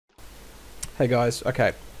Hey guys,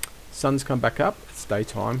 okay, sun's come back up, it's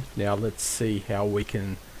daytime. Now let's see how we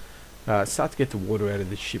can start to get the water out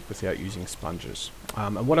of the ship without using sponges.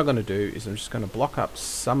 And what I'm going to do is I'm just going to block up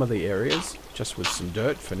some of the areas just with some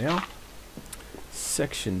dirt for now.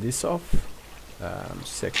 Section this off,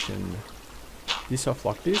 section this off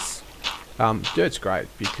like this. Dirt's great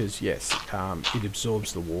because yes, it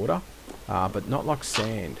absorbs the water, but not like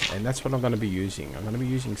sand, and that's what I'm going to be using. I'm going to be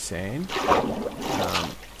using sand,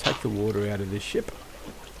 take the water out of this ship,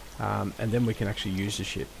 and then we can actually use the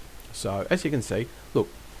ship. So as you can see, look,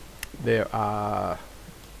 there are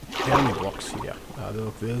how many blocks here?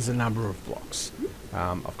 Look, there's a number of blocks.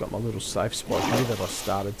 I've got my little safe spot here that I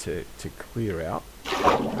started to clear out.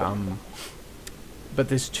 But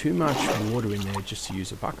there's too much water in there just to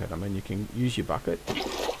use a bucket. I mean, you can use your bucket,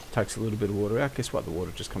 takes a little bit of water out, guess what, the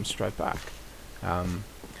water just comes straight back.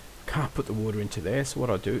 Can't put the water into there, so what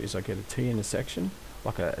I do is I get a T in a section,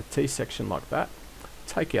 like a T section like that,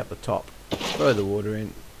 take out the top, throw the water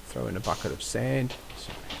in, throw in a bucket of sand,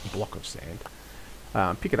 sorry, a block of sand,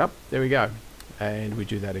 pick it up, there we go, and we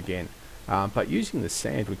do that again. But using the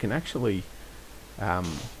sand, we can actually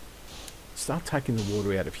start taking the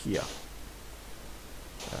water out of here.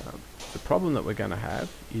 The problem that we're going to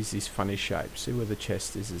have is this funny shape. See where the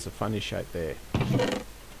chest is? There's a funny shape there.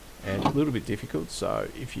 And a little bit difficult, so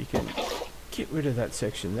if you can get rid of that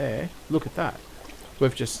section there, look at that.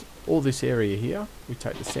 We've just, all this area here, we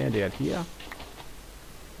take the sand out here,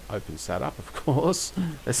 opens that up of course,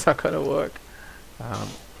 that's not going to work. We're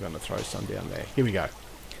going to throw some down there. Here we go.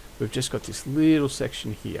 We've just got this little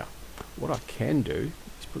section here. What I can do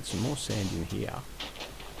is put some more sand in here,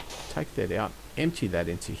 take that out, empty that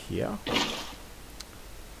into here, put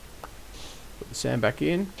the sand back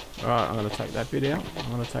in. Alright, I'm going to take that bit out,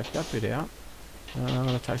 I'm going to take that bit out, and I'm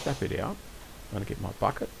going to take that bit out. I'm going to get my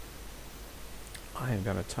bucket, I am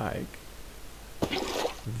going to take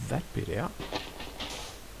that bit out,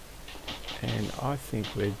 and I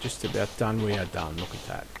think we're just about done. We are done, look at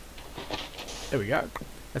that. There we go.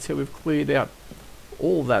 That's how we've cleared out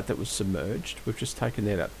all that was submerged. We've just taken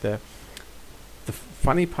that out there. The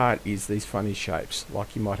funny part is these funny shapes,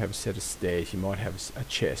 like you might have a set of stairs, you might have a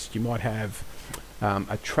chest, you might have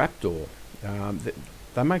a trapdoor.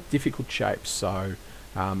 They make difficult shapes, so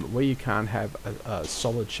where you can't have a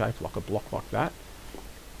solid shape like a block like that,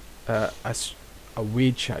 a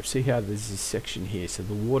weird shape. See how there's this section here, so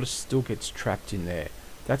the water still gets trapped in there.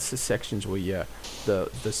 That's the sections where the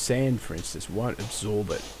sand, for instance, won't absorb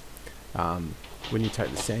it. When you take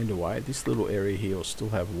the sand away, this little area here will still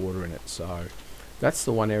have water in it, so that's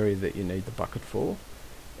the one area that you need the bucket for.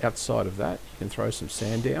 Outside of that, you can throw some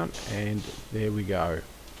sand down, and there we go.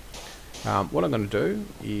 What I'm going to do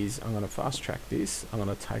is I'm going to fast track this. I'm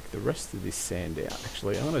going to take the rest of this sand out.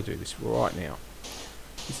 Actually, I'm going to do this right now.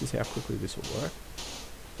 This is how quickly this will work.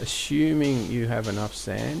 Assuming you have enough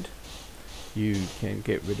sand, you can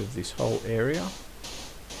get rid of this whole area.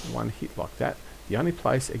 One hit like that. The only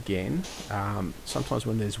place, again, sometimes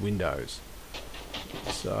when there's windows.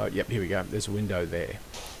 So, yep, here we go. There's a window there.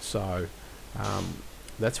 So,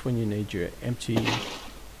 that's when you need your empty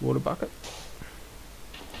water bucket.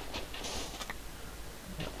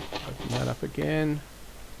 Open that up again.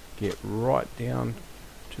 Get right down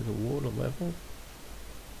to the water level.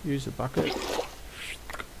 Use the bucket.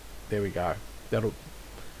 There we go. That'll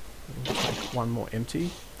take one more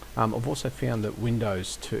empty. I've also found that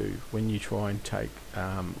windows too, when you try and take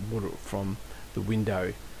water from the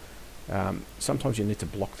window, sometimes you need to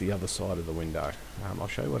block the other side of the window. I'll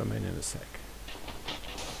show you what I mean in a sec.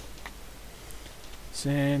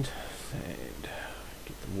 Sand, sand,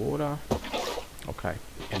 get the water. Okay,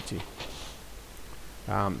 empty.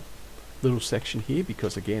 Little section here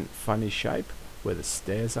because again, funny shape where the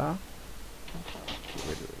stairs are. Get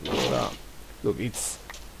rid of the water. Look, it's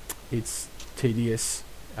tedious.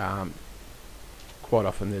 Quite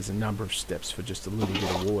often there's a number of steps for just a little bit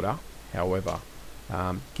of water. However,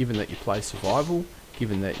 given that you play survival,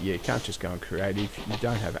 given that you can't just go and creative, you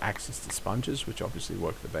don't have access to sponges, which obviously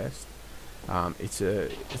work the best. It's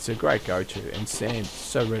a great go-to, and sand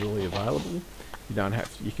so readily available. You don't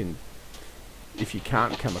have to, you can, if you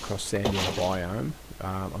can't come across sand in a biome,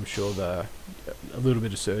 I'm sure a little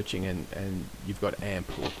bit of searching and you've got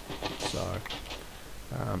ample. So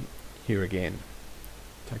here again,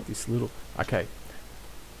 take this little, okay,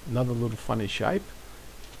 another little funny shape,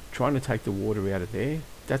 trying to take the water out of there.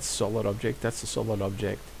 That's a solid object, that's a solid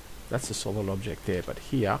object, that's a solid object there, but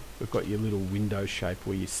here we've got your little window shape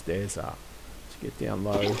where your stairs are. So get down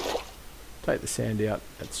low, take the sand out.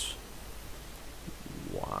 That's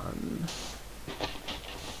one.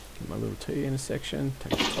 Get my little T intersection,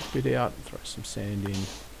 take the top bit out, throw some sand in.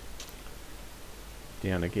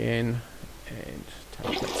 down again and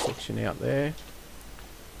take that section out there.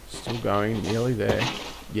 Still going, nearly there.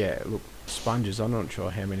 Yeah, look, sponges, I'm not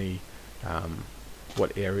sure how many,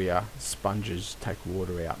 what area sponges take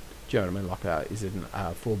water out. Do you know what I mean? Like, is it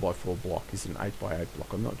a 4x4 block? Is it an 8x8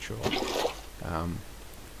 block? I'm not sure.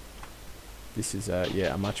 This is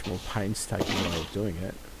a much more painstaking way of doing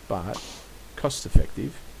it, but cost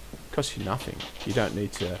effective. Costs you nothing. You don't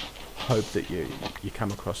need to hope that you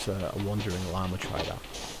come across a wandering llama trader.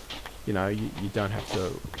 You know, you don't have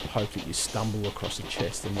to hope that you stumble across a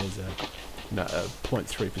chest and there's a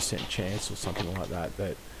 0.3% chance or something like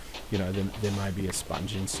that you know there may be a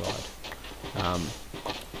sponge inside.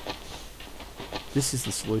 This is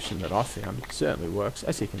the solution that I found. It certainly works,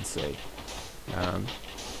 as you can see.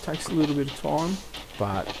 Takes a little bit of time,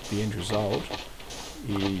 but the end result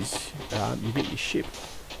is you get your ship,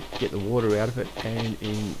 get the water out of it, and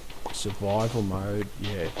in survival mode,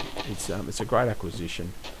 yeah, it's a great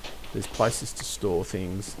acquisition. There's places to store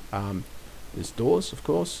things. There's doors, of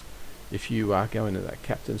course. If you go into that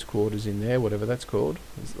captain's quarters in there, whatever that's called,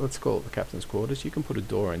 let's call it the captain's quarters, you can put a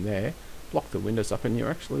door in there, block the windows up, and you're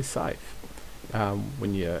actually safe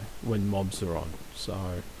when mobs are on.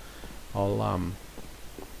 So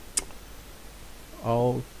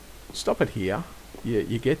I'll stop it here.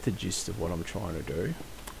 You get the gist of what I'm trying to do.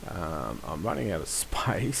 I'm running out of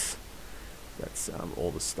space. That's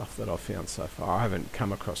all the stuff that I've found so far. I haven't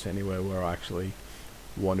come across anywhere where I actually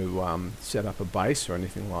want to set up a base or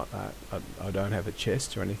anything like that. I don't have a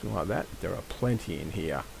chest or anything like that. There are plenty in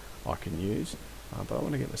here I can use, but I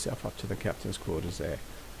want to get myself up to the captain's quarters there.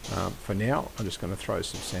 For now, I'm just going to throw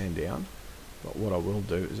some sand down, but what I will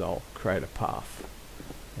do is I'll create a path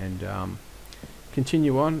and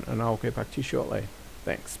continue on, and I'll get back to you shortly.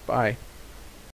 Thanks, bye.